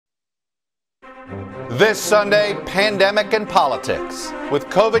This Sunday, pandemic and politics. With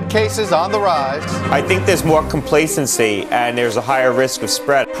COVID cases on the rise, I think there's more complacency and there's a higher risk of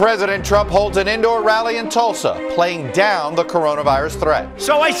spread. President Trump holds an indoor rally in Tulsa, playing down the coronavirus threat.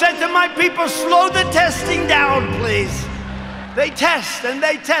 So I said to my people, slow the testing down, please. They test and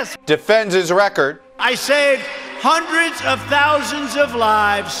they test. Defends his record. I saved hundreds of thousands of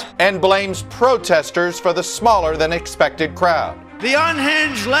lives. And blames protesters for the smaller than expected crowd. The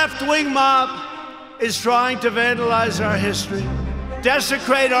unhinged left-wing mob is trying to vandalize our history,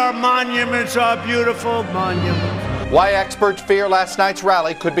 desecrate our monuments, our beautiful monuments. Why experts fear last night's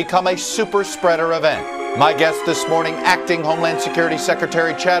rally could become a super spreader event. My guest this morning, Acting Homeland Security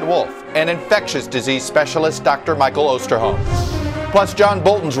Secretary Chad Wolf and infectious disease specialist Dr. Michael Osterholm. Plus John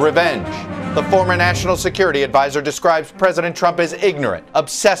Bolton's revenge. The former national security advisor describes President Trump as ignorant,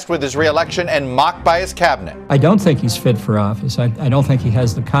 obsessed with his re-election, and mocked by his cabinet. I don't think he's fit for office. I don't think he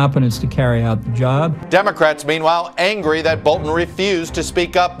has the competence to carry out the job. Democrats, meanwhile, angry that Bolton refused to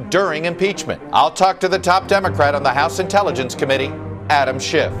speak up during impeachment. I'll talk to the top Democrat on the House Intelligence Committee, Adam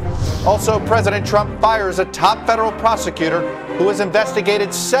Schiff. Also, President Trump fires a top federal prosecutor who has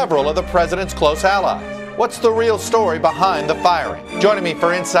investigated several of the president's close allies. What's the real story behind the firing? Joining me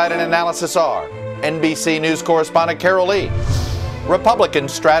for insight and analysis are NBC News correspondent Carol Lee, Republican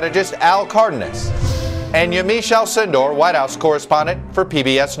strategist Al Cardenas, and Yamiche Alcindor, White House correspondent for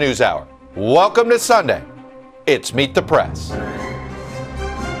PBS NewsHour. Welcome to Sunday. It's Meet the Press.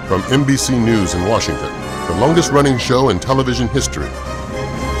 From NBC News in Washington, the longest-running show in television history.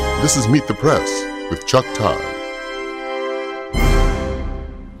 This is Meet the Press with Chuck Todd.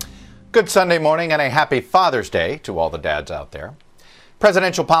 Good Sunday morning and a happy Father's Day to all the dads out there.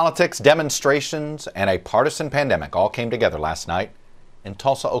 Presidential politics, demonstrations, and a partisan pandemic all came together last night in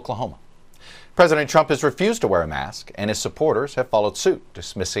Tulsa, Oklahoma. President Trump has refused to wear a mask, and his supporters have followed suit,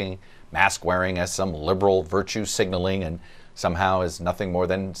 dismissing mask wearing as some liberal virtue signaling and somehow as nothing more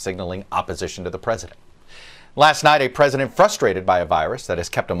than signaling opposition to the president. Last night, a president frustrated by a virus that has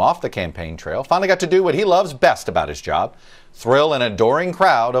kept him off the campaign trail finally got to do what he loves best about his job, thrill an adoring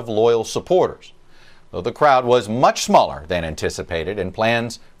crowd of loyal supporters. Though the crowd was much smaller than anticipated and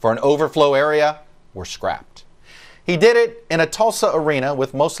plans for an overflow area were scrapped. He did it in a Tulsa arena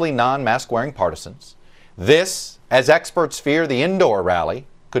with mostly non-mask wearing partisans. This, as experts fear the indoor rally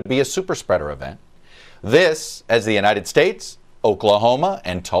could be a super spreader event. This, as the United States, Oklahoma,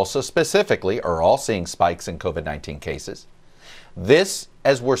 and Tulsa specifically are all seeing spikes in COVID-19 cases. This,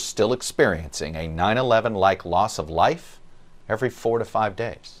 as we're still experiencing a 9/11-like loss of life every 4 to 5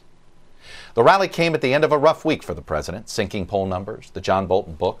 days. The rally came at the end of a rough week for the president, sinking poll numbers, the John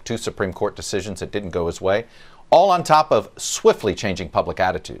Bolton book, 2 Supreme Court decisions that didn't go his way, all on top of swiftly changing public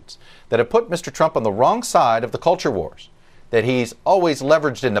attitudes that have put Mr. Trump on the wrong side of the culture wars that he's always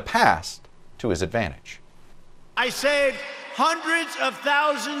leveraged in the past to his advantage. I saved hundreds of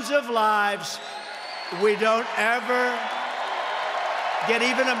thousands of lives. We don't ever get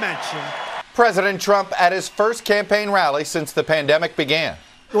even a mention. President Trump at his first campaign rally since the pandemic began.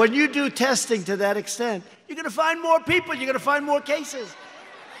 When you do testing to that extent, you're going to find more people, you're going to find more cases.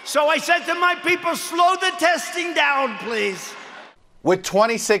 So I said to my people, slow the testing down, please. With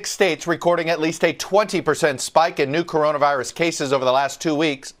 26 states recording at least a 20% spike in new coronavirus cases over the last 2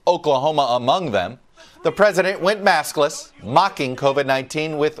 weeks, Oklahoma among them, the president went maskless, mocking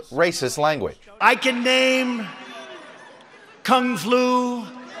COVID-19 with racist language. I can name Kung Flu.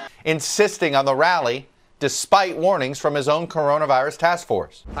 Insisting on the rally despite warnings from his own coronavirus task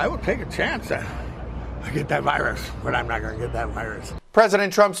force. I will take a chance. I get that virus, but I'm not going to get that virus.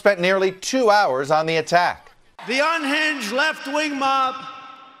 President Trump spent nearly 2 hours on the attack. The unhinged left-wing mob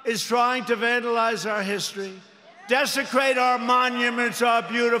is trying to vandalize our history, desecrate our monuments, our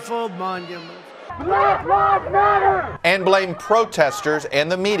beautiful monuments. Black Lives Matter! And blame protesters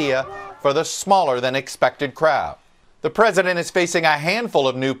and the media for the smaller than expected crowd. The president is facing a handful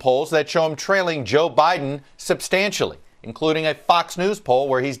of new polls that show him trailing Joe Biden substantially, including a Fox News poll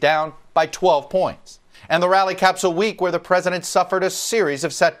where he's down by 12 points. And the rally caps a week where the president suffered a series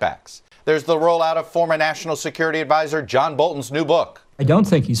of setbacks. There's the rollout of former National Security Advisor John Bolton's new book. I don't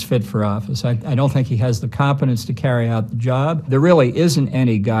think he's fit for office. I don't think he has the competence to carry out the job. There really isn't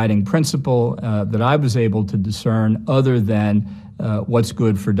any guiding principle that I was able to discern other than what's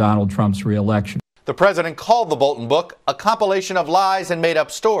good for Donald Trump's reelection. The president called the Bolton book a compilation of lies and made-up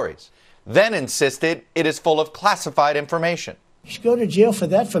stories, then insisted it is full of classified information. You should go to jail for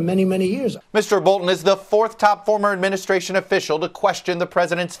that for many, many years. Mr. Bolton is the 4th top former administration official to question the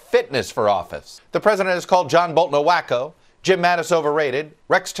president's fitness for office. The president has called John Bolton a wacko, Jim Mattis overrated,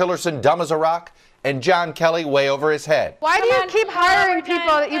 Rex Tillerson dumb as a rock, and John Kelly way over his head. Why do you keep hiring people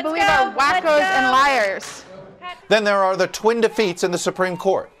that you believe are wackos and liars? Then there are the twin defeats in the Supreme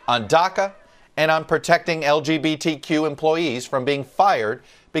Court on DACA and on protecting LGBTQ employees from being fired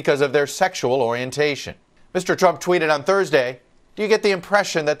because of their sexual orientation. Mr. Trump tweeted on Thursday, "Do you get the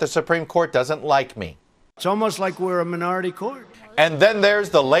impression that the Supreme Court doesn't like me?" It's almost like we're a minority court. And then there's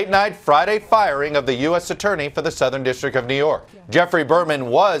the late-night Friday firing of the U.S. Attorney for the Southern District of New York. Jeffrey Berman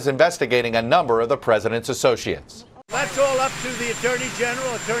was investigating a number of the president's associates. That's all up to the Attorney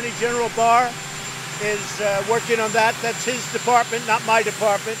General. Attorney General Barr is working on that. That's his department, not my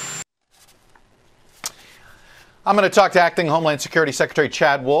department. I'm going to talk to Acting Homeland Security Secretary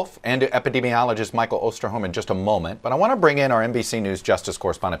Chad Wolf and to epidemiologist Michael Osterholm in just a moment. But I want to bring in our NBC News Justice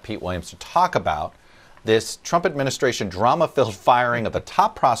correspondent Pete Williams to talk about this Trump administration drama-filled firing of the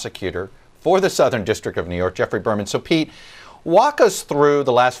top prosecutor for the Southern District of New York, Jeffrey Berman. So, Pete, walk us through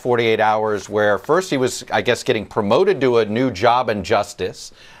the last 48 hours where first he was, I guess, getting promoted to a new job in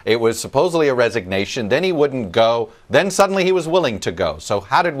justice. It was supposedly a resignation. Then he wouldn't go. Then suddenly he was willing to go. So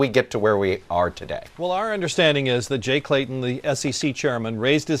how did we get to where we are today? Well, our understanding is that Jay Clayton, the SEC chairman,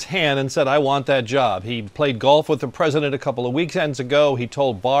 raised his hand and said, "I want that job." He played golf with the president a couple of weekends ago. He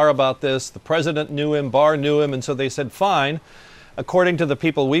told Barr about this. The president knew him. Barr knew him. And so they said, fine. According to the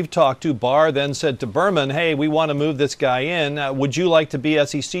people we've talked to, Barr then said to Berman, "Hey, we want to move this guy in. Would you like to be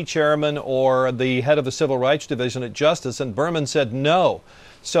SEC chairman or the head of the Civil Rights Division at Justice?" And Berman said no.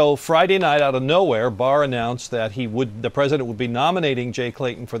 So Friday night, out of nowhere, Barr announced that the president would be nominating Jay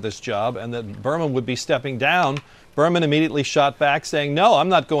Clayton for this job and that Berman would be stepping down. Berman immediately shot back saying, "No, I'm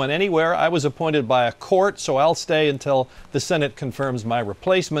not going anywhere. I was appointed by a court, so I'll stay until the Senate confirms my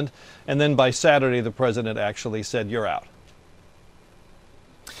replacement." And then by Saturday, the president actually said, "You're out."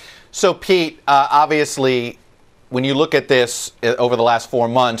 So, Pete, obviously, when you look at this over the last 4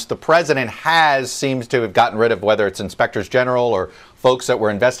 months, the president seems to have gotten rid of whether it's inspectors general or folks that were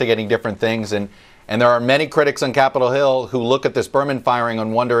investigating different things. And there are many critics on Capitol Hill who look at this Berman firing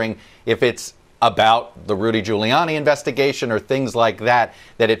and wondering if it's about the Rudy Giuliani investigation or things like that,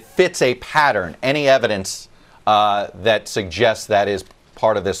 that it fits a pattern. Any evidence that suggests that is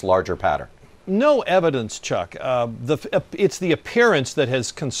part of this larger pattern? No evidence, Chuck. It's the appearance that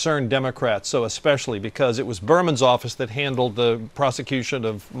has concerned Democrats, so especially because it was Berman's office that handled the prosecution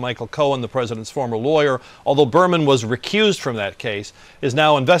of Michael Cohen, the president's former lawyer. Although Berman was recused from that case, is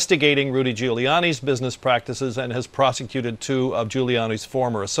now investigating Rudy Giuliani's business practices and has prosecuted 2 of Giuliani's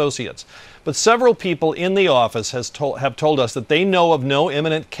former associates. But several people in the office have told us that they know of no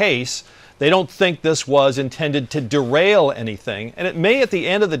imminent case. They don't think this was intended to derail anything. And it may, at the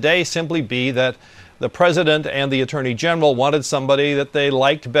end of the day, simply be that the president and the attorney general wanted somebody that they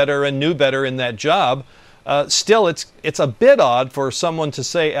liked better and knew better in that job. Still, it's a bit odd for someone to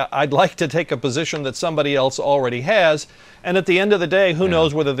say, "I'd like to take a position that somebody else already has." And at the end of the day, who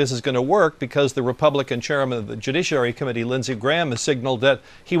knows whether this is going to work, because the Republican chairman of the Judiciary Committee, Lindsey Graham, has signaled that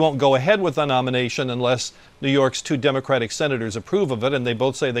he won't go ahead with the nomination unless New York's 2 Democratic senators approve of it, and they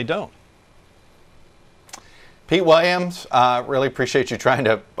both say they don't. Pete Williams, really appreciate you trying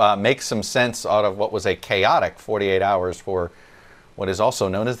to make some sense out of what was a chaotic 48 hours for what is also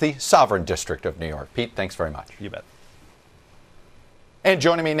known as the Sovereign District of New York. Pete, thanks very much. You bet. And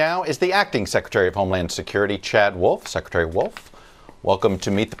joining me now is the Acting Secretary of Homeland Security, Chad Wolf. Secretary Wolf, welcome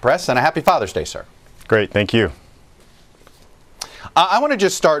to Meet the Press, and a happy Father's Day, sir. Great, thank you. I want to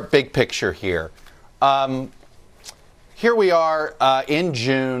just start big picture here. Here we are in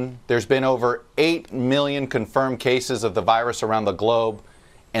June. There's been over 8 million confirmed cases of the virus around the globe,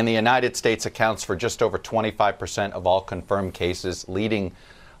 and the United States accounts for just over 25% of all confirmed cases, leading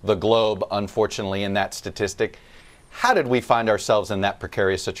the globe, unfortunately, in that statistic. How did we find ourselves in that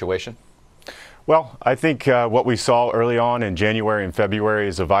precarious situation? Well, I think what we saw early on in January and February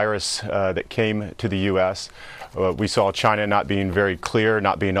is a virus that came to the U.S. We saw China not being very clear,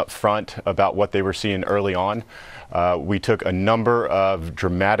 not being upfront about what they were seeing early on. We took a number of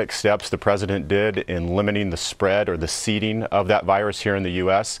dramatic steps, the president did, in limiting the spread or the seeding of that virus here in the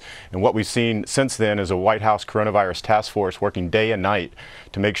U.S. And what we've seen since then is a White House coronavirus task force working day and night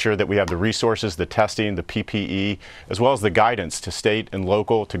to make sure that we have the resources, the testing, the PPE, as well as the guidance to state and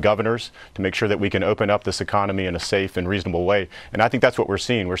local, to governors, to make sure that we can open up this economy in a safe and reasonable way. And I think that's what we're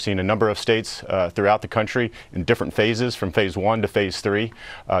seeing. We're seeing a number of states throughout the country in different phases, from phase 1 to phase 3,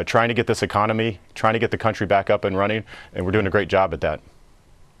 trying to get this economy, trying to get the country back up and running, and we're doing a great job at that.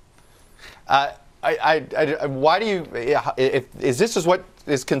 Why do you, is this what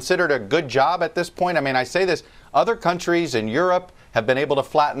is considered a good job at this point? I mean, I say this, other countries in Europe have been able to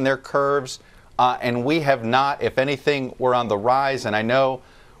flatten their curves, and we have not. If anything, we're on the rise. And I know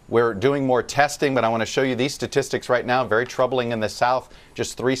We're doing more testing, but I want to show you these statistics right now, very troubling in the South.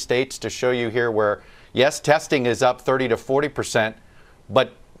 Just 3 states to show you here where, yes, testing is up 30 to 40%,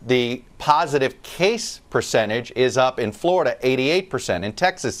 but the positive case percentage is up in Florida 88%, in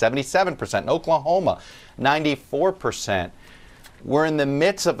Texas 77%, in Oklahoma 94%. We're in the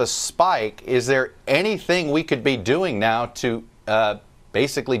midst of a spike. Is there anything we could be doing now to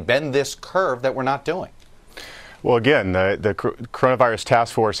basically bend this curve that we're not doing? Well, again, the coronavirus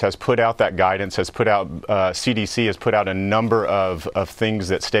task force has put out that guidance, has put out, CDC has put out a number of things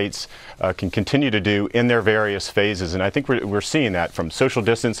that states can continue to do in their various phases. And I think we're seeing that from social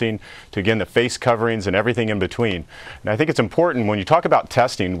distancing to, again, the face coverings and everything in between. And I think it's important when you talk about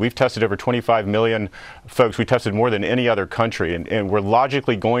testing, we've tested over 25 million folks. We tested more than any other country. And we're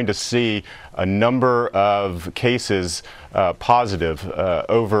logically going to see a number of cases positive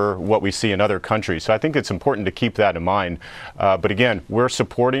over what we see in other countries. So I think it's important to keep that in mind. But again, we're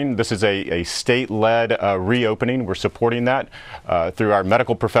supporting, this is a state-led reopening. We're supporting that through our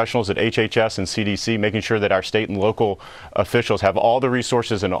medical professionals at HHS and CDC, making sure that our state and local officials have all the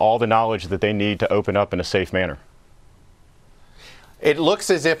resources and all the knowledge that they need to open up in a safe manner. It looks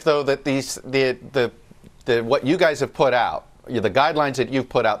as if, though, that what you guys have put out, the guidelines that you've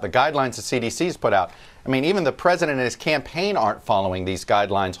put out, the guidelines the CDC's put out, I mean, even the president and his campaign aren't following these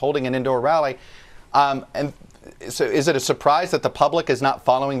guidelines, holding an indoor rally. And so is it a surprise that the public is not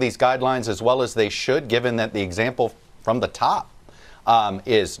following these guidelines as well as they should, given that the example from the top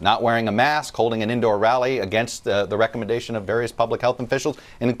is not wearing a mask, holding an indoor rally against the recommendation of various public health officials,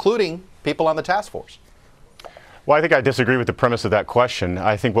 including people on the task force? Well, I think I disagree with the premise of that question.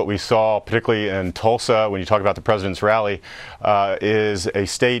 I think what we saw, particularly in Tulsa, when you talk about the president's rally, is a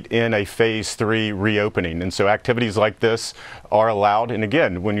state in a phase 3 reopening. And so activities like this are allowed. And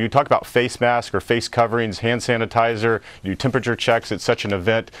again, when you talk about face masks or face coverings, hand sanitizer, you do temperature checks at such an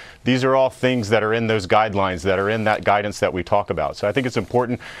event, these are all things that are in those guidelines, that are in that guidance that we talk about. So I think it's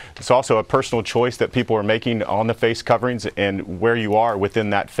important. It's also a personal choice that people are making on the face coverings and where you are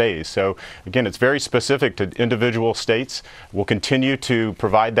within that phase. So again, it's very specific to individual states. We'll continue to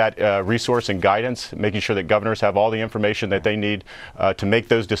provide that resource and guidance, making sure that governors have all the information that they need to make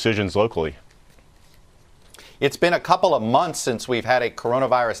those decisions locally. It's been a couple of months since we've had a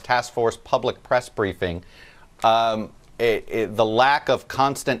coronavirus task force public press briefing. The lack of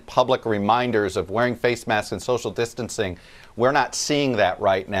constant public reminders of wearing face masks and social distancing, we're not seeing that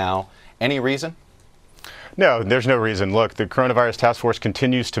right now. Any reason? No, there's no reason. Look, the coronavirus task force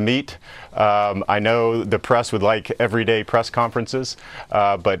continues to meet. I know the press would like everyday press conferences,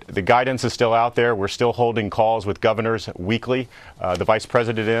 but the guidance is still out there. We're still holding calls with governors weekly. The vice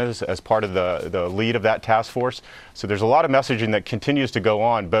president is as part of the lead of that task force. So there's a lot of messaging that continues to go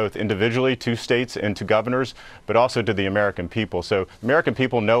on, both individually to states and to governors, but also to the American people. So American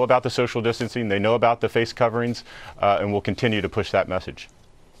people know about the social distancing. They know about the face coverings, and we'll continue to push that message.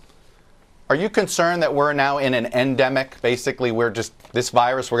 Are you concerned that we're now in an endemic? Basically, we're just, this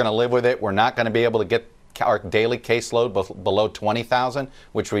virus, we're going to live with it. We're not going to be able to get our daily caseload below 20,000,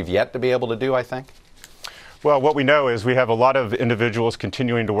 which we've yet to be able to do, I think? Well, what we know is we have a lot of individuals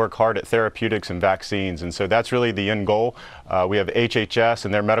continuing to work hard at therapeutics and vaccines, and so that's really the end goal. We have HHS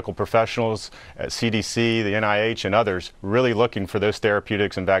and their medical professionals at CDC, the NIH, and others really looking for those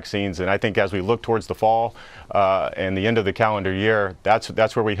therapeutics and vaccines. And I think as we look towards the fall and the end of the calendar year,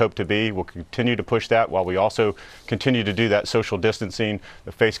 that's where we hope to be. We'll continue to push that while we also continue to do that social distancing,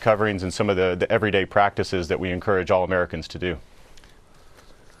 the face coverings, and some of the everyday practices that we encourage all Americans to do.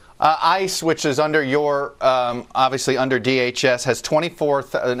 ICE, which is under your, obviously under DHS, has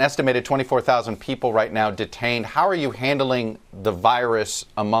an estimated 24,000 people right now detained. How are you handling the virus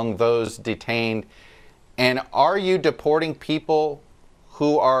among those detained? And are you deporting people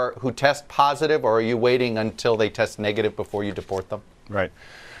who test positive, or are you waiting until they test negative before you deport them? Right.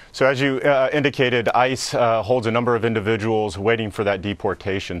 So as you indicated, ICE holds a number of individuals waiting for that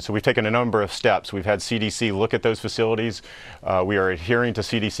deportation. So we've taken a number of steps. We've had CDC look at those facilities. We are adhering to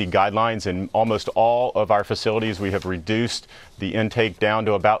CDC guidelines. In almost all of our facilities, we have reduced the intake down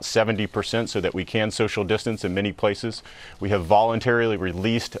to about 70% so that we can social distance in many places. We have voluntarily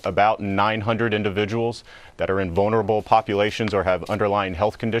released about 900 individuals that are in vulnerable populations or have underlying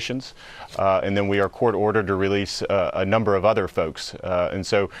health conditions. And then we are court ordered to release a number of other folks. And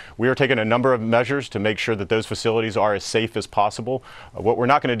so we are taking a number of measures to make sure that those facilities are as safe as possible. What we're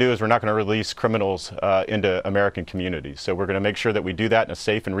not going to do is we're not going to release criminals into American communities. So we're going to make sure that we do that in a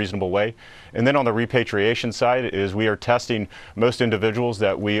safe and reasonable way. And then on the repatriation side is we are testing most individuals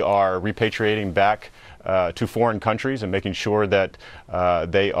that we are repatriating back to foreign countries and making sure that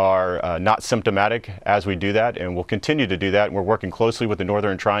they are not symptomatic as we do that, and we'll continue to do that. And we're working closely with the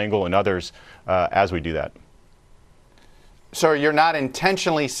Northern Triangle and others as we do that. So you're not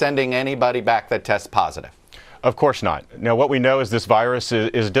intentionally sending anybody back that tests positive? Of course not. Now, what we know is this virus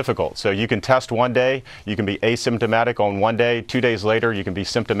is difficult. So you can test one day, you can be asymptomatic on one day, 2 days later you can be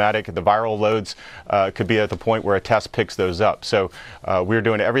symptomatic. The viral loads could be at the point where a test picks those up. So we're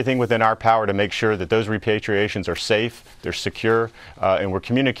doing everything within our power to make sure that those repatriations are safe, they're secure, and we're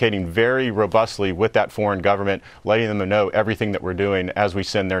communicating very robustly with that foreign government, letting them know everything that we're doing as we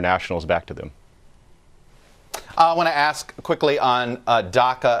send their nationals back to them. I want to ask quickly on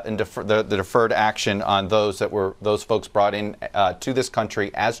DACA and the deferred action on those folks brought in to this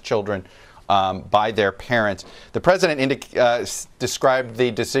country as children by their parents. The president described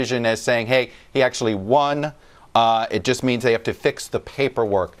the decision as saying, hey, he actually won. It just means they have to fix the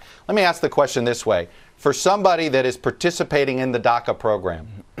paperwork. Let me ask the question this way. For somebody that is participating in the DACA program,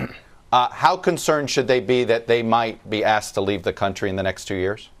 how concerned should they be that they might be asked to leave the country in the next 2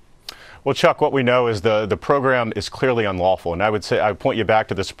 years? Well, Chuck, what we know is the program is clearly unlawful. And I would point you back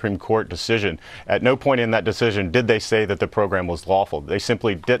to the Supreme Court decision. At no point in that decision did they say that the program was lawful. They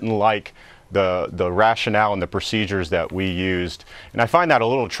simply didn't like the rationale and the procedures that we used. And I find that a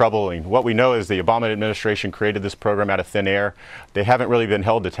little troubling. What we know is the Obama administration created this program out of thin air. They haven't really been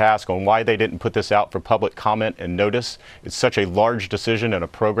held to task on why they didn't put this out for public comment and notice. It's such a large decision and a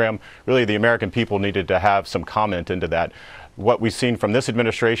program. Really, the American people needed to have some comment into that. What we've seen from this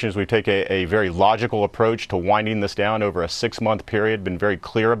administration is we take a very logical approach to winding this down over a 6-month period, been very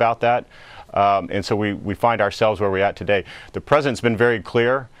clear about that. And so we find ourselves where we're at today. The president's been very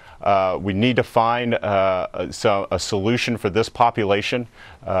clear. We need to find a solution for this population,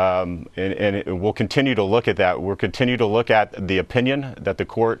 and we'll continue to look at that. We'll continue to look at the opinion that the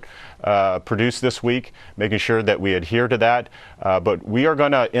court produced this week, making sure that we adhere to that. But we are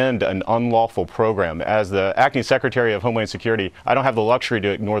going to end an unlawful program. As the Acting Secretary of Homeland Security, I don't have the luxury to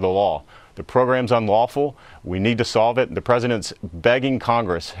ignore the law. The program's unlawful. We need to solve it. The president's begging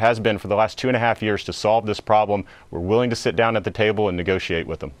Congress, has been for the last 2.5 years, to solve this problem. We're willing to sit down at the table and negotiate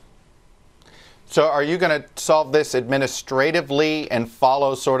with them. So are you going to solve this administratively and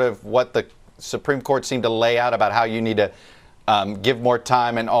follow sort of what the Supreme Court seemed to lay out about how you need to give more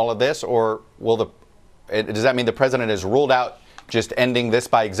time and all of this? Or does that mean the president has ruled out just ending this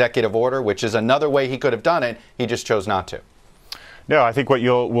by executive order, which is another way he could have done it? He just chose not to. No, I think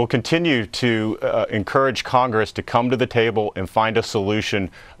we'll continue to encourage Congress to come to the table and find a solution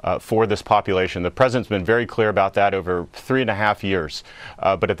for this population. The president's been very clear about that over 3.5 years.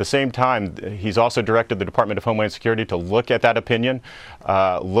 But at the same time, he's also directed the Department of Homeland Security to look at that opinion,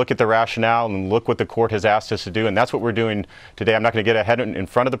 look at the rationale, and look what the court has asked us to do. And that's what we're doing today. I'm not going to get ahead in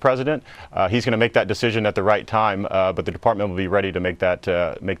front of the president. He's going to make that decision at the right time, but the department will be ready to make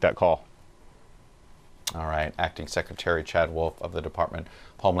that call. All right. Acting Secretary Chad Wolf of the Department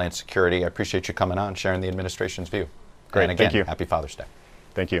of Homeland Security, I appreciate you coming on, sharing the administration's view. Great. And again, thank you. Happy Father's Day.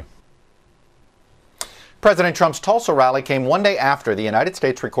 Thank you. President Trump's Tulsa rally came one day after the United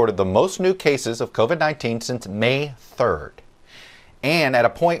States recorded the most new cases of COVID-19 since May 3rd. And at a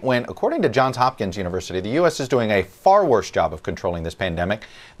point when, according to Johns Hopkins University, the U.S. is doing a far worse job of controlling this pandemic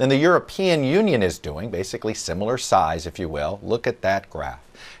than the European Union is doing, basically similar size, if you will. Look at that graph.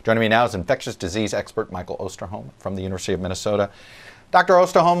 Joining me now is infectious disease expert Michael Osterholm from the University of Minnesota. Dr.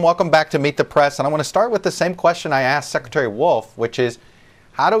 Osterholm, welcome back to Meet the Press. And I want to start with the same question I asked Secretary Wolf, which is,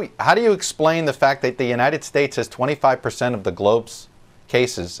 how do you explain the fact that the United States has 25% of the globe's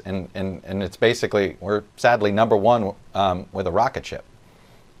cases, and it's basically, we're sadly #1 with a rocket ship?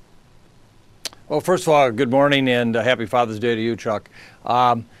 Well, first of all, good morning and happy Father's Day to you, Chuck.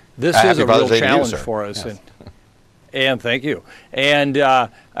 This is a real challenge for us. Yes. And thank you. And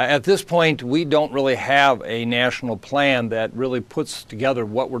at this point, we don't really have a national plan that really puts together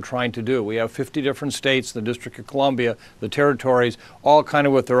what we're trying to do. We have 50 different states, the District of Columbia, the territories, all kind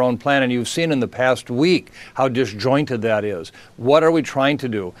of with their own plan. And you've seen in the past week how disjointed that is. What are we trying to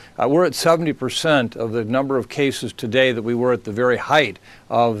do? We're at 70% of the number of cases today that we were at the very height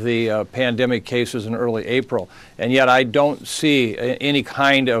of the pandemic cases in early April. And yet I don't see any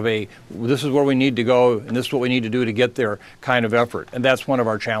kind of this is where we need to go and this is what we need to do to get there kind of effort. And that's one of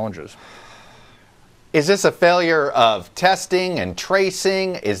our challenges. Is this a failure of testing and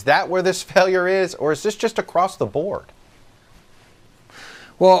tracing? Is that where this failure is? Or is this just across the board?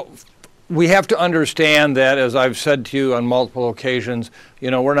 Well, we have to understand that, as I've said to you on multiple occasions,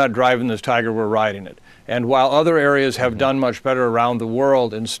 we're not driving this tiger, we're riding it. And while other areas have done much better around the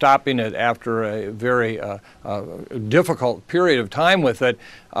world in stopping it after a very difficult period of time with it,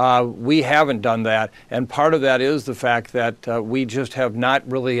 we haven't done that. And part of that is the fact that we just have not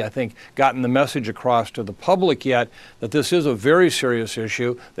really, I think, gotten the message across to the public yet that this is a very serious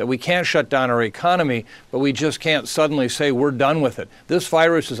issue, that we can't shut down our economy, but we just can't suddenly say we're done with it. This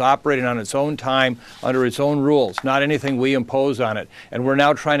virus is operating on its own time, under its own rules, not anything we impose on it. And we're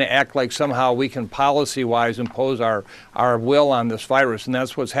now trying to act like somehow we can policy-wise impose our will on this virus, and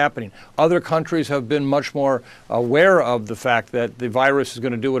that's what's happening. Other countries have been much more aware of the fact that the virus is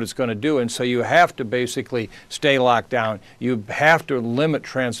going to do what it's going to do, and so you have to basically stay locked down. You have to limit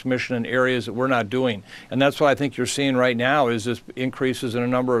transmission in areas that we're not doing. And that's what I think you're seeing right now is this increases in a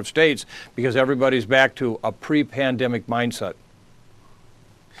number of states because everybody's back to a pre-pandemic mindset.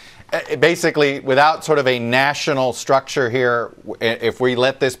 Basically, without sort of a national structure here, if we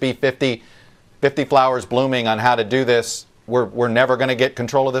let this be 50 flowers blooming on how to do this, we're never going to get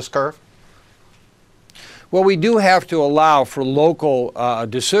control of this curve? Well, we do have to allow for local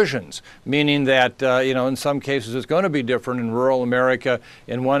decisions, meaning that, in some cases it's going to be different in rural America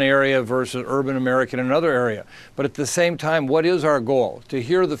in one area versus urban America in another area. But at the same time, what is our goal? To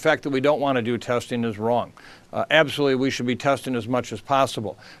hear the fact that we don't want to do testing is wrong. Absolutely, we should be testing as much as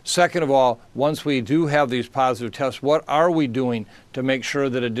possible. Second of all, once we do have these positive tests, what are we doing to make sure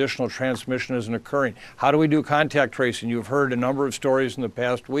that additional transmission isn't occurring? How do we do contact tracing? You've heard a number of stories in the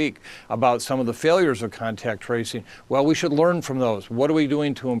past week about some of the failures of contact tracing. Well, we should learn from those. What are we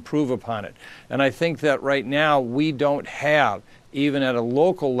doing to improve upon it? And I think that right now we don't have, even at a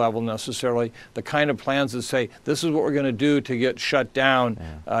local level necessarily, the kind of plans that say this is what we're going to do to get shut down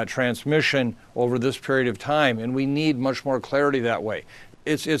transmission over this period of time, and we need much more clarity that way.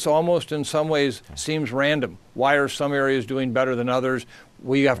 It's almost in some ways seems random. Why are some areas doing better than others?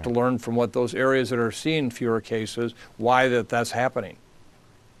 We have to learn from what those areas that are seeing fewer cases, why that's happening.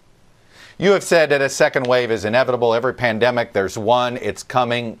 You have said that a second wave is inevitable. Every pandemic, there's one. It's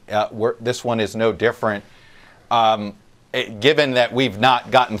coming. This one is no different. Given that we've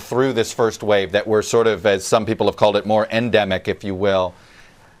not gotten through this first wave, that we're sort of, as some people have called it, more endemic, if you will,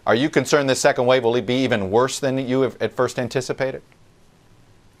 are you concerned this second wave will be even worse than you have at first anticipated?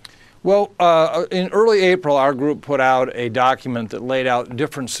 Well, in early April, our group put out a document that laid out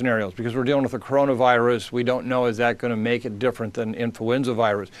different scenarios because we're dealing with a coronavirus. We don't know, is that going to make it different than influenza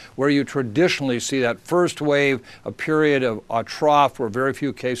virus, where you traditionally see that first wave, a period of a trough where very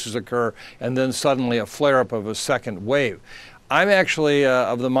few cases occur, and then suddenly a flare-up of a second wave. I'm actually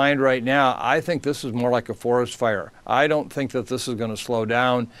of the mind right now, I think this is more like a forest fire. I don't think that this is going to slow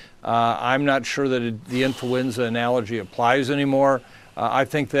down. I'm not sure that the influenza analogy applies anymore. I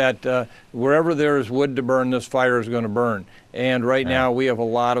think that wherever there is wood to burn, this fire is going to burn. And right now we have a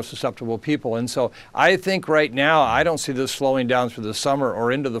lot of susceptible people. And so I think right now I don't see this slowing down through the summer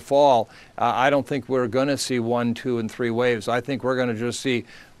or into the fall. I don't think we're going to see 1, 2, and 3 waves. I think we're going to just see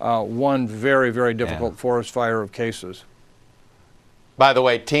one very, very difficult forest fire of cases. By the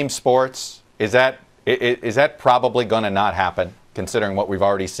way, team sports, is that probably going to not happen, considering what we've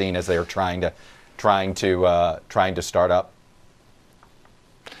already seen as they are trying to start up?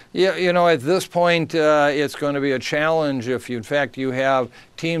 Yeah, at this point, it's going to be a challenge if, in fact, you have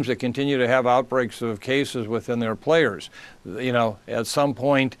teams that continue to have outbreaks of cases within their players. At some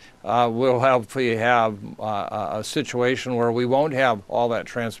point, we'll hopefully have a situation where we won't have all that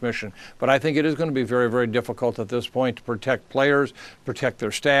transmission. But I think it is going to be very, very difficult at this point to protect players, protect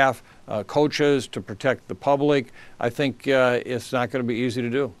their staff, coaches, to protect the public. I think it's not going to be easy to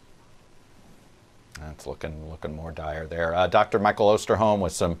do. That's looking more dire there. Dr. Michael Osterholm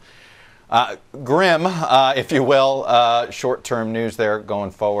with some grim, if you will, short-term news there going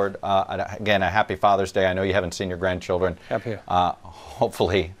forward. Again, a happy Father's Day. I know you haven't seen your grandchildren. Happy.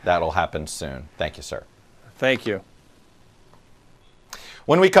 Hopefully that'll happen soon. Thank you, sir. Thank you.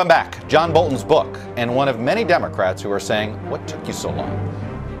 When we come back, John Bolton's book and one of many Democrats who are saying, what took you so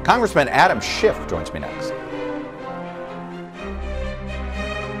long? Congressman Adam Schiff joins me next.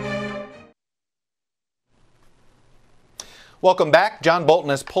 Welcome back. John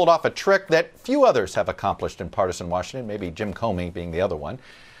Bolton has pulled off a trick that few others have accomplished in partisan Washington, maybe Jim Comey being the other one.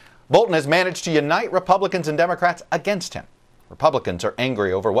 Bolton has managed to unite Republicans and Democrats against him. Republicans are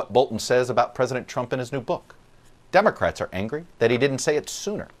angry over what Bolton says about President Trump in his new book. Democrats are angry that he didn't say it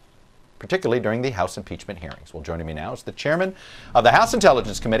sooner, particularly during the House impeachment hearings. Well, joining me now is the chairman of the House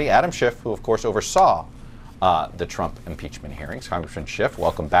Intelligence Committee, Adam Schiff, who of course oversaw the Trump impeachment hearings. Congressman Schiff,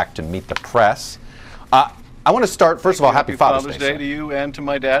 welcome back to Meet the Press. I want to start, first of all, happy Father's Day to you and to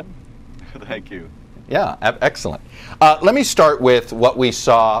my dad. Thank you. Yeah, excellent. Let me start with what we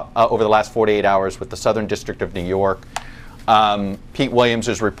saw over the last 48 hours with the Southern District of New York. Pete Williams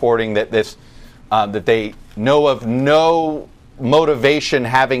is reporting that that they know of no motivation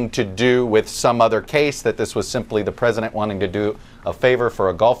having to do with some other case, that this was simply the president wanting to do a favor for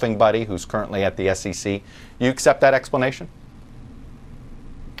a golfing buddy who's currently at the SEC. You accept that explanation?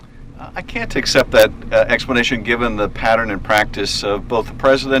 I can't accept that explanation given the pattern and practice of both the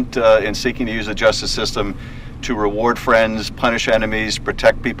president in seeking to use the justice system to reward friends, punish enemies,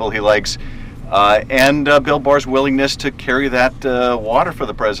 protect people he likes, and Bill Barr's willingness to carry that water for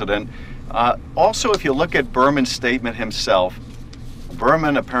the president. Also, if you look at Berman's statement himself,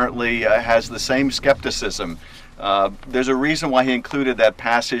 Berman apparently has the same skepticism. There's a reason why he included that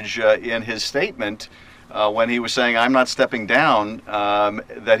passage in his statement when he was saying, "I'm not stepping down,"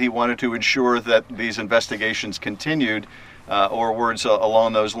 that he wanted to ensure that these investigations continued, or words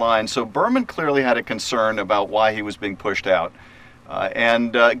along those lines. So Berman clearly had a concern about why he was being pushed out.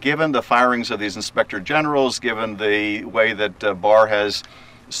 And given the firings of these inspector generals, given the way that Barr has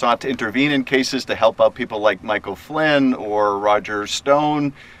sought to intervene in cases to help out people like Michael Flynn or Roger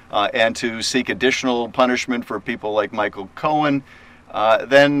Stone, and to seek additional punishment for people like Michael Cohen,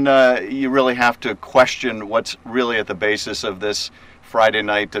 then you really have to question what's really at the basis of this Friday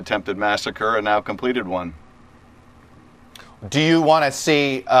night attempted massacre, and now completed one. Do you want to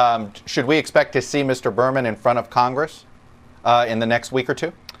see, should we expect to see Mr. Berman in front of Congress in the next week or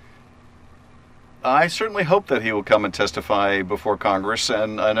two? I certainly hope that he will come and testify before Congress,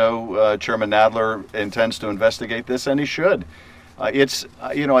 and I know Chairman Nadler intends to investigate this, and he should. It's,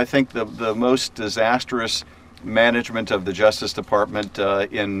 I think the most disastrous management of the Justice Department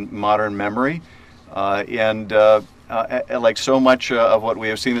in modern memory, and like so much of what we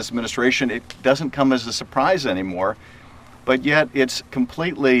have seen in this administration, it doesn't come as a surprise anymore, but yet it's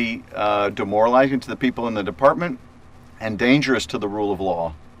completely demoralizing to the people in the department and dangerous to the rule of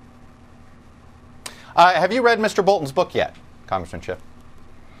law. Have you read Mr. Bolton's book yet, Congressman Schiff?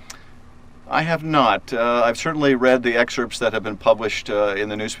 I have not. I've certainly read the excerpts that have been published in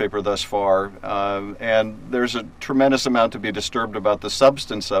the newspaper thus far, and there's a tremendous amount to be disturbed about the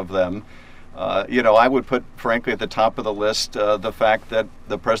substance of them. I would put, frankly, at the top of the list the fact that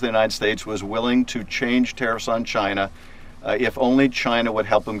the President of the United States was willing to change tariffs on China if only China would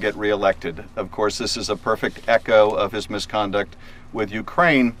help him get reelected. Of course, this is a perfect echo of his misconduct with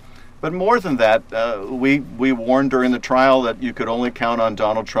Ukraine. But more than that, we warned during the trial that you could only count on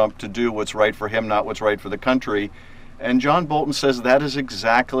Donald Trump to do what's right for him, not what's right for the country. And John Bolton says that is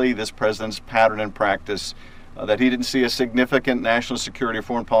exactly this president's pattern and practice, that he didn't see a significant national security or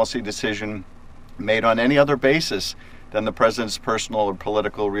foreign policy decision made on any other basis than the president's personal or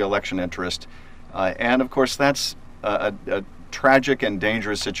political reelection interest. And of course, that's a tragic and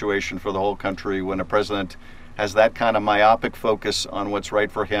dangerous situation for the whole country when a president has that kind of myopic focus on what's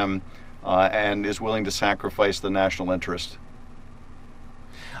right for him and is willing to sacrifice the national interest.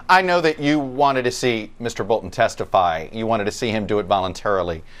 I know that you wanted to see Mr. Bolton testify. You wanted to see him do it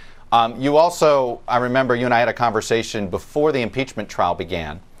voluntarily. You also, I remember you and I had a conversation before the impeachment trial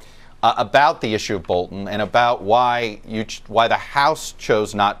began about the issue of Bolton and about why the House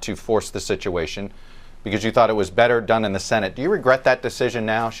chose not to force the situation, because you thought it was better done in the Senate. Do you regret that decision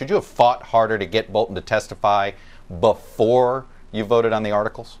now? Should you have fought harder to get Bolton to testify before you voted on the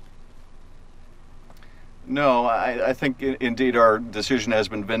articles? No, I think indeed our decision has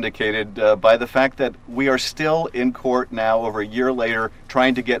been vindicated by the fact that we are still in court now over a year later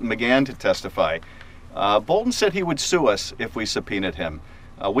trying to get McGahn to testify. Bolton said he would sue us if we subpoenaed him.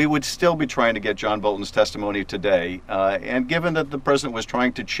 We would still be trying to get John Bolton's testimony today. And given that the president was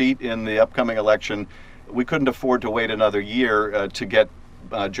trying to cheat in the upcoming election, we couldn't afford to wait another year to get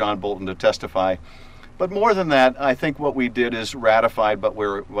John Bolton to testify. But more than that, I think what we did is ratified by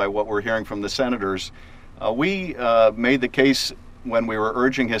what we're hearing from the senators. We made the case when we were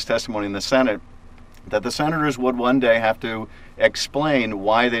urging his testimony in the Senate that the senators would one day have to explain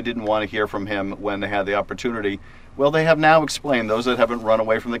why they didn't want to hear from him when they had the opportunity. Well, they have now explained. Those that haven't run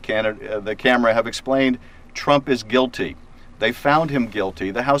away from the camera have explained Trump is guilty. They found him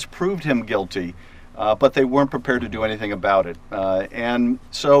guilty. The House proved him guilty. But they weren't prepared to do anything about it. And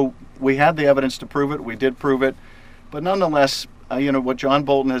so we had the evidence to prove it. We did prove it. But nonetheless, what John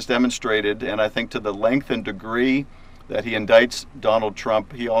Bolton has demonstrated, and I think to the length and degree that he indicts Donald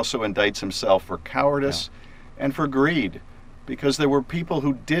Trump, he also indicts himself for cowardice and for greed. Because there were people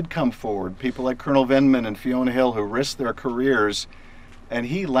who did come forward, people like Colonel Vindman and Fiona Hill, who risked their careers, and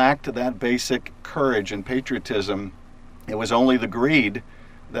he lacked that basic courage and patriotism. It was only the greed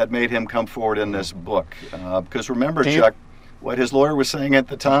that made him come forward in this book. Because remember, Chuck, what his lawyer was saying at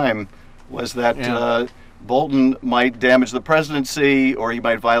the time was that Bolton might damage the presidency or he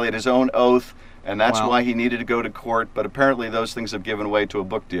might violate his own oath, and that's why he needed to go to court. But apparently those things have given way to a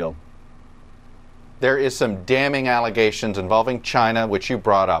book deal. There is some damning allegations involving China, which you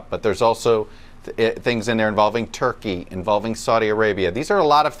brought up, but there's also things in there involving Turkey, involving Saudi Arabia. These are a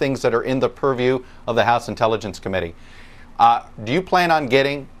lot of things that are in the purview of the House Intelligence Committee. Do you plan on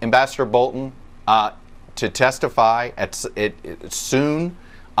getting Ambassador Bolton to testify soon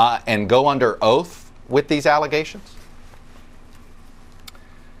and go under oath with these allegations?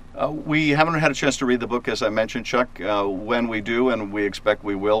 We haven't had a chance to read the book, as I mentioned, Chuck. When we do, and we expect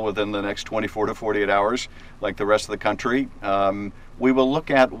we will within the next 24 to 48 hours, like the rest of the country, we will look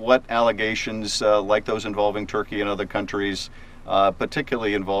at what allegations like those involving Turkey and other countries,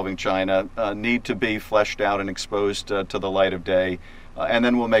 particularly involving China, need to be fleshed out and exposed to the light of day. And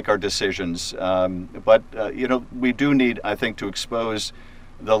then we'll make our decisions. But we do need, I think, to expose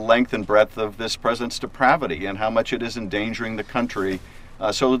the length and breadth of this president's depravity and how much it is endangering the country.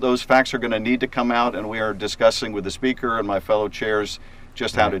 So those facts are going to need to come out, and we are discussing with the Speaker and my fellow chairs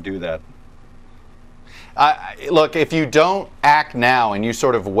just how to do that. Look, if you don't act now and you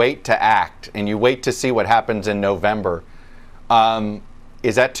sort of wait to act and you wait to see what happens in November,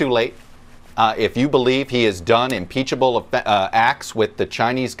 is that too late? If you believe he has done impeachable acts with the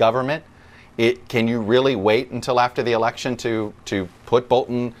Chinese government, can you really wait until after the election to put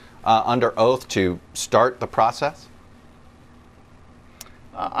Bolton under oath to start the process?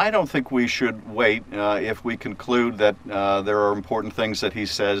 I don't think we should wait if we conclude that there are important things that he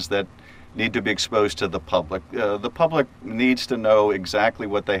says that need to be exposed to the public. The public needs to know exactly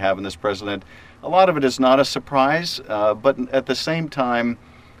what they have in this president. A lot of it is not a surprise, but at the same time,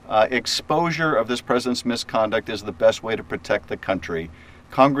 exposure of this president's misconduct is the best way to protect the country.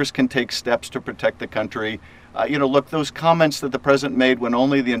 Congress can take steps to protect the country. Look, those comments that the president made when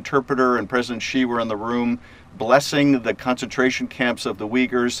only the interpreter and President Xi were in the room, blessing the concentration camps of the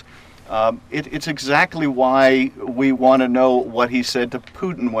Uyghurs, it's exactly why we want to know what he said to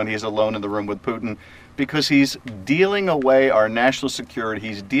Putin when he's alone in the room with Putin, because he's dealing away our national security.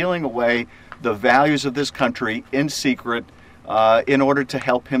 He's dealing away the values of this country in secret in order to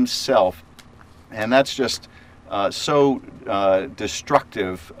help himself. And that's just so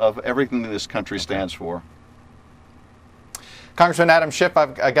destructive of everything that this country stands for. Congressman Adam Schiff,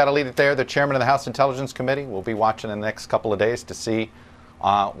 I got to leave it there. The chairman of the House Intelligence Committee. We'll be watching in the next couple of days to see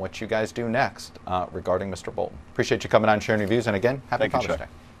what you guys do next regarding Mr. Bolton. Appreciate you coming on and sharing your views. And again, happy Father's Day.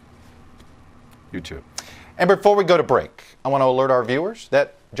 You too. And before we go to break, I want to alert our viewers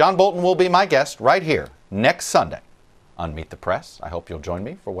that John Bolton will be my guest right here next Sunday on Meet the Press. I hope you'll join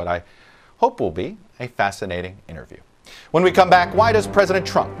me for what I hope will be a fascinating interview. When we come back, why does President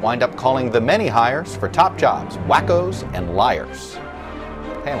Trump wind up calling the many hires for top jobs wackos and liars?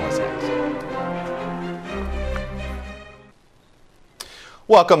 Panelists next.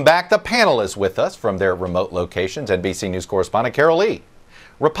 Welcome back. The panel is with us from their remote locations. NBC News correspondent Carol Lee,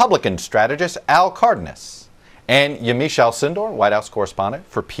 Republican strategist Al Cardenas, and Yamiche Alcindor, White House correspondent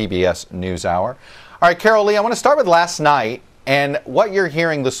for PBS NewsHour. All right, Carol Lee, I want to start with last night and what you're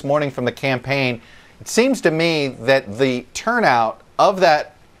hearing this morning from the campaign. It seems to me that the turnout of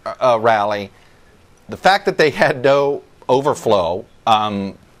that rally, the fact that they had no overflow,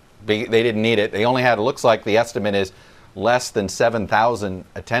 they didn't need it. They only had, it looks like the estimate is less than 7,000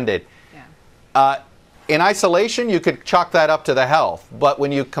 attended. Yeah. In isolation, you could chalk that up to the health. But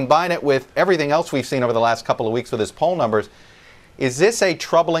when you combine it with everything else we've seen over the last couple of weeks with his poll numbers, is this a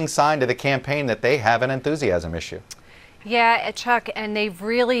troubling sign to the campaign that they have an enthusiasm issue? Yeah, Chuck, and they've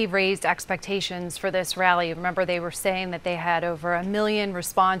really raised expectations for this rally. Remember, they were saying that they had over 1 million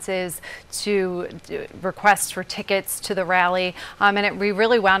responses to requests for tickets to the rally. We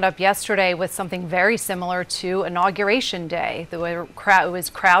really wound up yesterday with something very similar to Inauguration Day. It was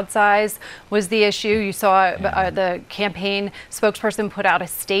crowd size was the issue. You saw the campaign spokesperson put out a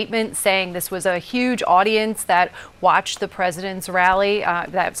statement saying this was a huge audience that watched the president's rally.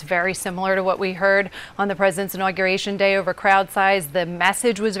 That's very similar to what we heard on the president's Inauguration Day over crowd size. The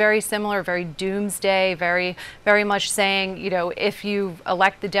message was very similar, very doomsday, very much saying, if you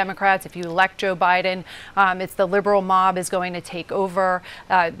elect the Democrats, if you elect Joe Biden, it's the liberal mob is going to take over.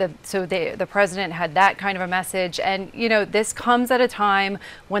 So the president had that kind of a message. And, this comes at a time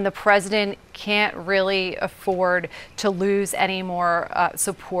when the president can't really afford to lose any more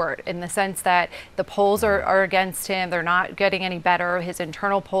support, in the sense that the polls are against him. They're not getting any better. His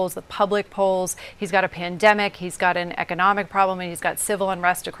internal polls, the public polls, he's got a pandemic, he's got an economic problem, and he's got civil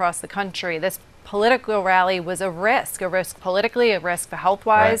unrest across the country. This political rally was a risk politically, a risk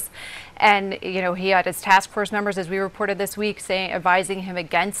health-wise. Right. And, you know, he had his task force members, as we reported this week, advising him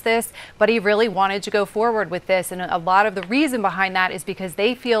against this, but he really wanted to go forward with this. And a lot of the reason behind that is because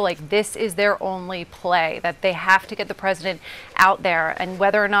they feel like this is their only play, that they have to get the president out there. And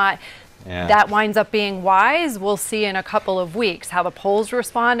whether or not that winds up being wise, we'll see in a couple of weeks how the polls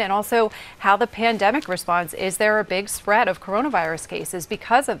respond and also how the pandemic responds. Is there a big spread of coronavirus cases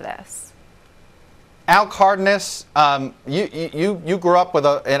because of this? Al Cardenas, you grew up with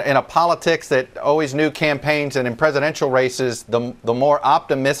in a politics that always knew campaigns, and in presidential races, the more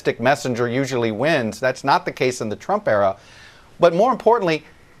optimistic messenger usually wins. That's not the case in the Trump era. But more importantly,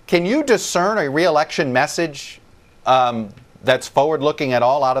 can you discern a re-election message that's forward-looking at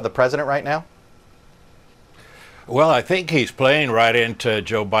all out of the president right now? Well, I think he's playing right into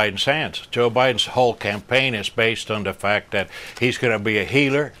Joe Biden's hands. Joe Biden's whole campaign is based on the fact that he's going to be a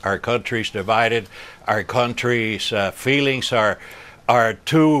healer. Our country's divided. Our country's feelings are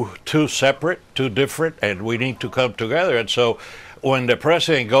too separate, too different, and we need to come together. And so when the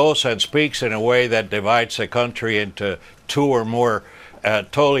president goes and speaks in a way that divides the country into two or more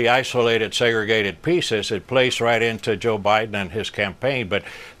totally isolated, segregated pieces, it plays right into Joe Biden and his campaign. But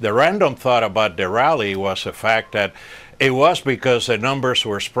the random thought about the rally was the fact that it was because the numbers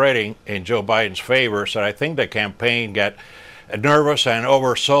were spreading in Joe Biden's favor. So I think the campaign got nervous and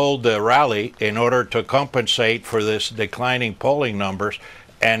oversold the rally in order to compensate for this declining polling numbers.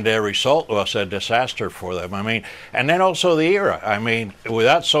 And the result was a disaster for them. I mean, and then also the era. I mean,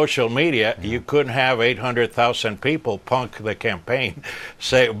 without social media, you couldn't have 800,000 people punk the campaign,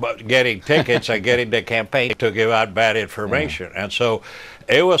 getting tickets and getting the campaign to give out bad information. And so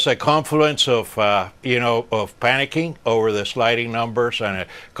it was a confluence of, of panicking over the sliding numbers and a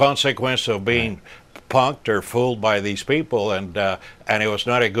consequence of being punked or fooled by these people. And it was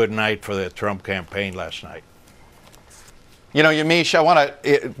not a good night for the Trump campaign last night. You know, Yamiche, I want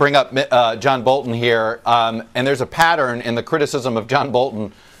to bring up John Bolton here, and there's a pattern in the criticism of John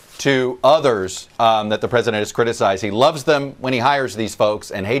Bolton to others that the president has criticized. He loves them when he hires these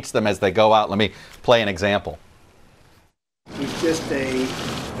folks and hates them as they go out. Let me play an example. He's just a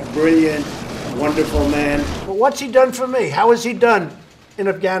brilliant, wonderful man. But what's he done for me? How has he done in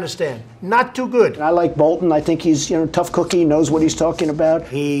Afghanistan? Not too good. I like Bolton. I think he's, tough cookie, knows what he's talking about.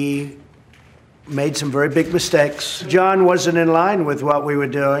 He made some very big mistakes. John wasn't in line with what we were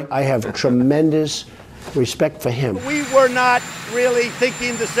doing. I have tremendous respect for him. We were not really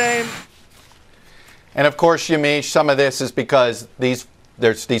thinking the same. And of course, Yamiche, some of this is because these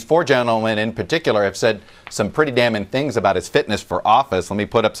four gentlemen in particular have said some pretty damning things about his fitness for office. Let me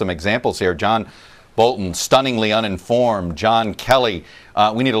put up some examples here. John Bolton, stunningly uninformed. John Kelly,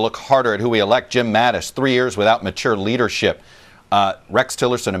 we need to look harder at who we elect. Jim Mattis, 3 years without mature leadership. Rex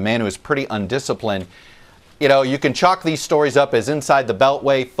Tillerson, a man who is pretty undisciplined. You know, you can chalk these stories up as inside the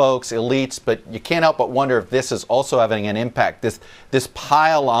beltway folks, elites, but you can't help but wonder if this is also having an impact, this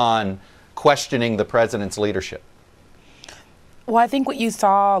pile on questioning the president's leadership. Well, I think what you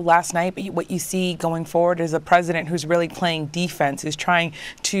saw last night, but what you see going forward is a president who's really playing defense, who's trying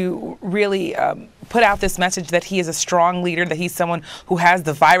to really put out this message that he is a strong leader, that he's someone who has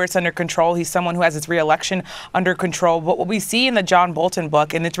the virus under control. He's someone who has his reelection under control. But what we see in the John Bolton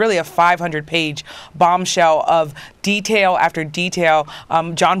book, and it's really a 500-page bombshell of detail after detail,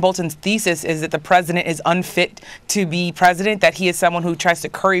 John Bolton's thesis is that the president is unfit to be president, that he is someone who tries to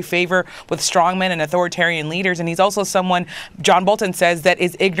curry favor with strongmen and authoritarian leaders. And he's also someone, John Bolton says, that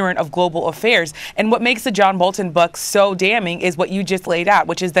is ignorant of global affairs. And what makes the John Bolton book so damning is what you just laid out,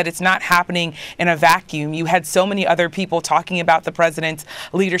 which is that it's not happening in a vacuum. You had so many other people talking about the president's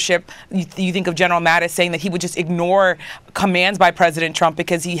leadership. You think of General Mattis saying that he would just ignore commands by President Trump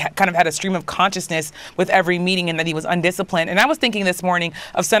because he kind of had a stream of consciousness with every meeting and that he was undisciplined. And I was thinking this morning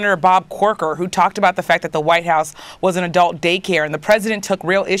of Senator Bob Corker, who talked about the fact that the White House was an adult daycare, and the president took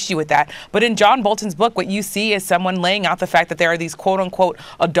real issue with that. But in John Bolton's book, what you see is someone laying out the fact that there are these quote-unquote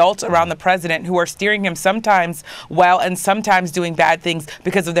adults around the president who are steering him sometimes well and sometimes doing bad things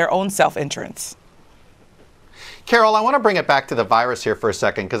because of their own self-interest. Carol, I want to bring it back to the virus here for a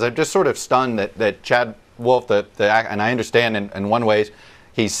second, because I'm just sort of stunned that Chad Wolf, and I understand in one way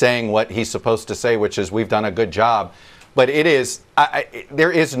he's saying what he's supposed to say, which is we've done a good job. But it is,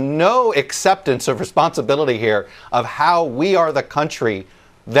 there is no acceptance of responsibility here of how we are the country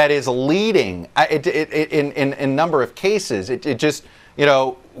that is leading in number of cases. It just,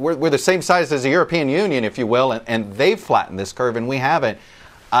 we're the same size as the European Union, if you will, and they've flattened this curve and we haven't.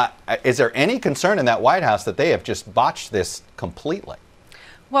 Is there any concern in that White House that they have just botched this completely?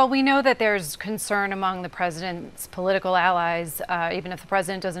 Well, we know that there's concern among the president's political allies, even if the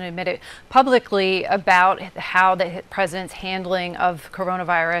president doesn't admit it publicly, about how the president's handling of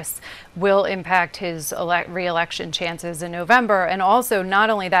coronavirus will impact his re-election chances in November. And also, not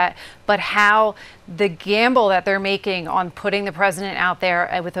only that, but how the gamble that they're making on putting the president out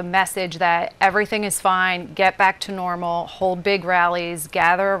there with a message that everything is fine, get back to normal, hold big rallies,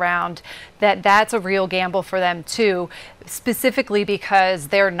 gather around, that's a real gamble for them too, specifically because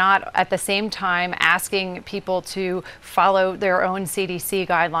they're not at the same time asking people to follow their own CDC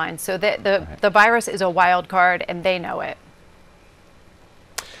guidelines. So the virus is a wild card and they know it.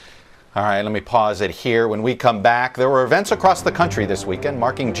 All right, let me pause it here. When we come back, there were events across the country this weekend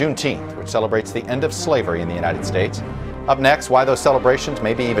marking Juneteenth, which celebrates the end of slavery in the United States. Up next, why those celebrations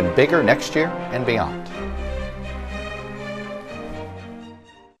may be even bigger next year and beyond.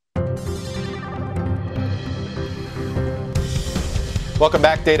 Welcome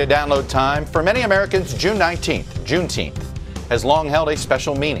back, Data Download Time. For many Americans, June 19th, Juneteenth, has long held a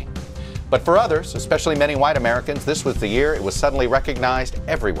special meaning. But for others, especially many white Americans, this was the year it was suddenly recognized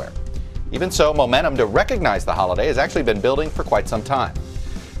everywhere. Even so, momentum to recognize the holiday has actually been building for quite some time.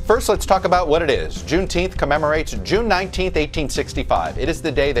 First, let's talk about what it is. Juneteenth commemorates June 19, 1865. It is the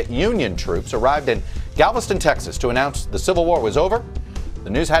day that Union troops arrived in Galveston, Texas to announce the Civil War was over, the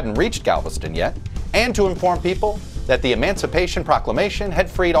news hadn't reached Galveston yet, and to inform people that the Emancipation Proclamation had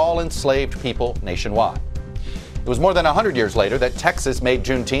freed all enslaved people nationwide. It was more than 100 years later that Texas made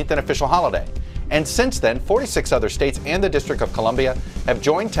Juneteenth an official holiday. And since then, 46 other states and the District of Columbia have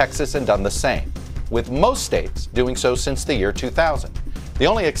joined Texas and done the same, with most states doing so since the year 2000. The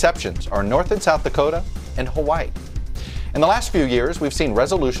only exceptions are North and South Dakota and Hawaii. In the last few years, we've seen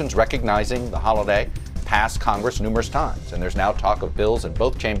resolutions recognizing the holiday pass Congress numerous times, and there's now talk of bills in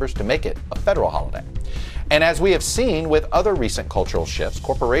both chambers to make it a federal holiday. And as we have seen with other recent cultural shifts,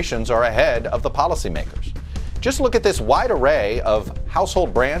 corporations are ahead of the policymakers. Just look at this wide array of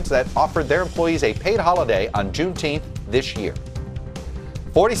household brands that offered their employees a paid holiday on Juneteenth this year.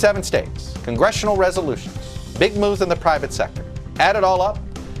 47 states, congressional resolutions, big moves in the private sector. Add it all up,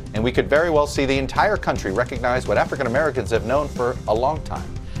 and we could very well see the entire country recognize what African Americans have known for a long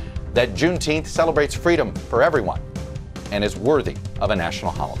time, that Juneteenth celebrates freedom for everyone and is worthy of a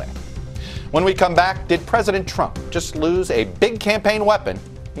national holiday. When we come back, did President Trump just lose a big campaign weapon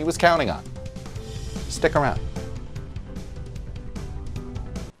he was counting on? Stick around.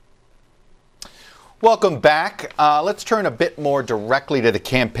 Welcome back. Let's turn a bit more directly to the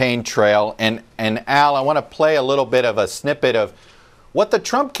campaign trail. And Al, I want to play a little bit of a snippet of what the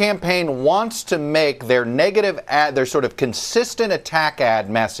Trump campaign wants to make their negative ad, their sort of consistent attack ad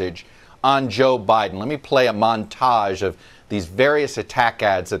message on Joe Biden. Let me play a montage of these various attack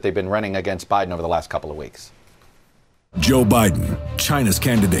ads that they've been running against Biden over the last couple of weeks. Joe Biden, China's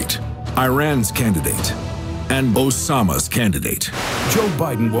candidate, Iran's candidate, and Osama's candidate. Joe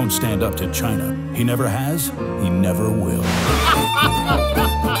Biden won't stand up to China. He never has, he never will.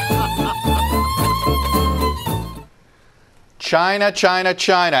 China, China,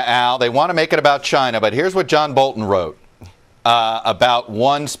 China, Al. They want to make it about China, but here's what John Bolton wrote about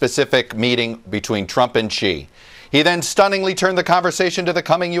one specific meeting between Trump and Xi. He then stunningly turned the conversation to the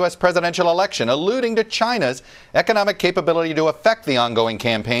coming U.S. presidential election, alluding to China's economic capability to affect the ongoing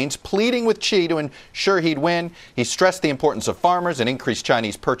campaigns, pleading with Xi to ensure he'd win. He stressed the importance of farmers and increased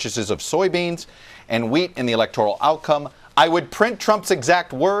Chinese purchases of soybeans and wheat in the electoral outcome. I would print Trump's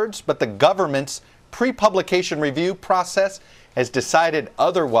exact words, but the government's pre-publication review process has decided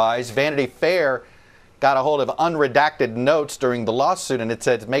otherwise. Vanity Fair got a hold of unredacted notes during the lawsuit, and it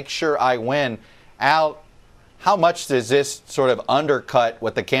said, make sure I win. Al, how much does this sort of undercut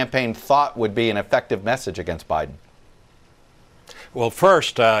what the campaign thought would be an effective message against Biden? Well,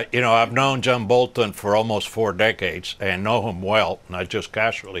 first, I've known John Bolton for almost 4 decades and know him well, not just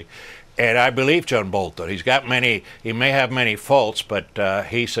casually. And I believe John Bolton. He may have many faults, but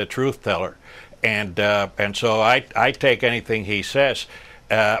he's a truth teller. And so I take anything he says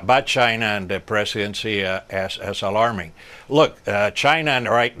about China and the presidency as alarming. Look, China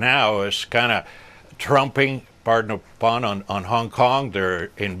right now is kind of trumping, pardon the pun, on Hong Kong.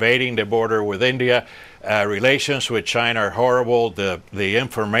 They're invading the border with India. Relations with China are horrible. The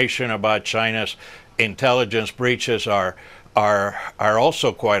information about China's intelligence breaches are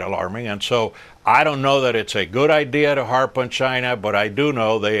also quite alarming. And so I don't know that it's a good idea to harp on China, but I do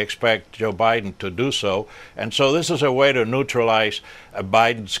know they expect Joe Biden to do so. And so this is a way to neutralize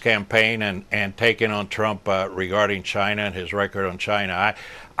Biden's campaign and taking on Trump regarding China and his record on China.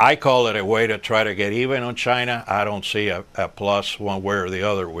 I call it a way to try to get even on China. I don't see a plus one way or the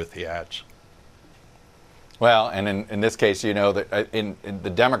other with the ads. Well, and in this case, you know that in the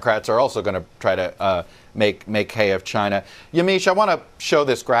Democrats are also going to try to make hay of China. Yamiche, I want to show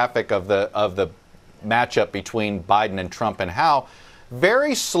this graphic of the matchup between Biden and Trump and how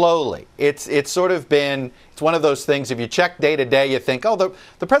very slowly it's sort of been. It's one of those things. If you check day to day, you think, oh,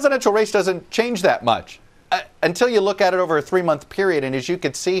 the presidential race doesn't change that much until you look at it over a 3-month period. And as you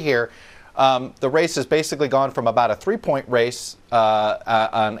can see here, the race has basically gone from about a 3-point race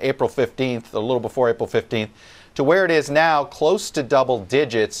on April 15th, a little before April 15th, to where it is now, close to double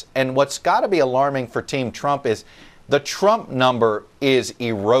digits. And what's got to be alarming for Team Trump is the Trump number is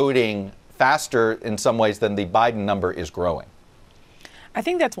eroding faster in some ways than the Biden number is growing. I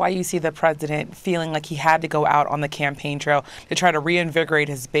think that's why you see the president feeling like he had to go out on the campaign trail to try to reinvigorate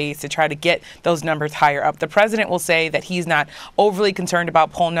his base, to try to get those numbers higher up. The president will say that he's not overly concerned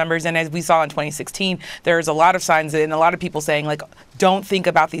about poll numbers. And as we saw in 2016, there's a lot of signs and a lot of people saying, like, don't think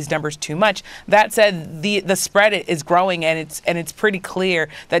about these numbers too much. That said, the spread is growing, and it's pretty clear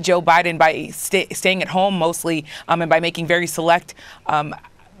that Joe Biden, by staying at home mostly and by making very select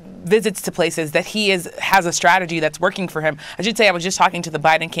visits to places, that he has a strategy that's working for him. I should say I was just talking to the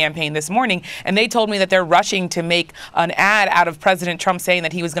Biden campaign this morning, and they told me that they're rushing to make an ad out of President Trump saying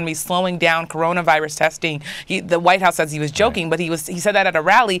that he was going to be slowing down coronavirus testing. The White House says he was joking, but he said that at a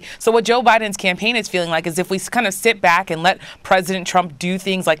rally. So what Joe Biden's campaign is feeling like is if we kind of sit back and let President Trump do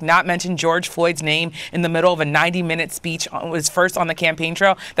things like not mention George Floyd's name in the middle of a 90-minute speech, was first on the campaign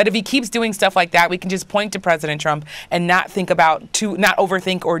trail, that if he keeps doing stuff like that, we can just point to President Trump and not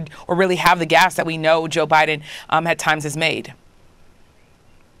overthink or really have the gas that we know Joe Biden at times has made.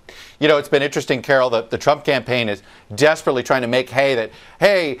 You know, it's been interesting, Carol, that the Trump campaign is desperately trying to make hay that,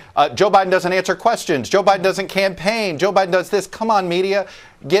 hey, Joe Biden doesn't answer questions. Joe Biden doesn't campaign. Joe Biden does this. Come on, media,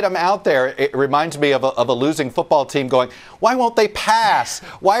 get him out there. It reminds me of a losing football team going, why won't they pass?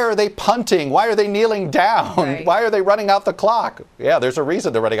 Why are they punting? Why are they kneeling down? Right. Why are they running out the clock? Yeah, there's a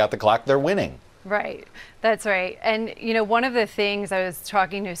reason they're running out the clock. They're winning. Right. That's right. And, you know, one of the things I was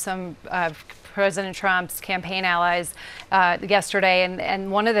talking to some President Trump's campaign allies yesterday,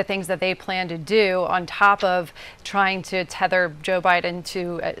 and one of the things that they plan to do on top of trying to tether Joe Biden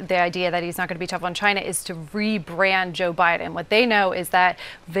to the idea that he's not going to be tough on China is to rebrand Joe Biden. What they know is that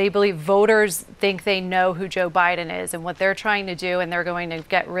they believe voters think they know who Joe Biden is, and what they're trying to do, and they're going to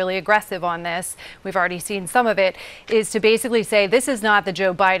get really aggressive on this, we've already seen some of it, is to basically say this is not the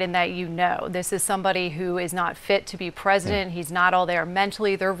Joe Biden that you know. This is somebody who is not fit to be president. He's not all there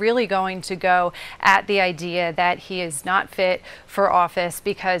mentally. They're really going to go at the idea that he is not fit for office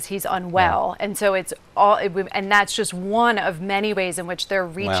because he's unwell. And so it's all, and that's just one of many ways in which they're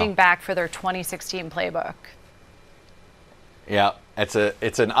reaching back for their 2016 playbook. Yeah, it's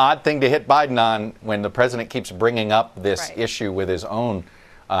an odd thing to hit Biden on when the president keeps bringing up this issue with his own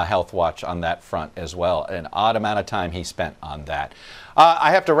health watch on that front as well. An odd amount of time he spent on that.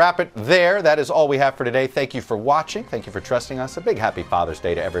 I have to wrap it there. That is all we have for today. Thank you for watching. Thank you for trusting us. A big happy Father's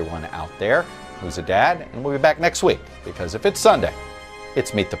Day to everyone out there who's a dad. And we'll be back next week because if it's Sunday,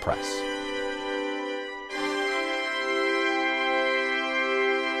 it's Meet the Press.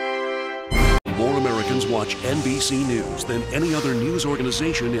 More Americans watch NBC News than any other news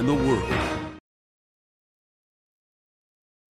organization in the world.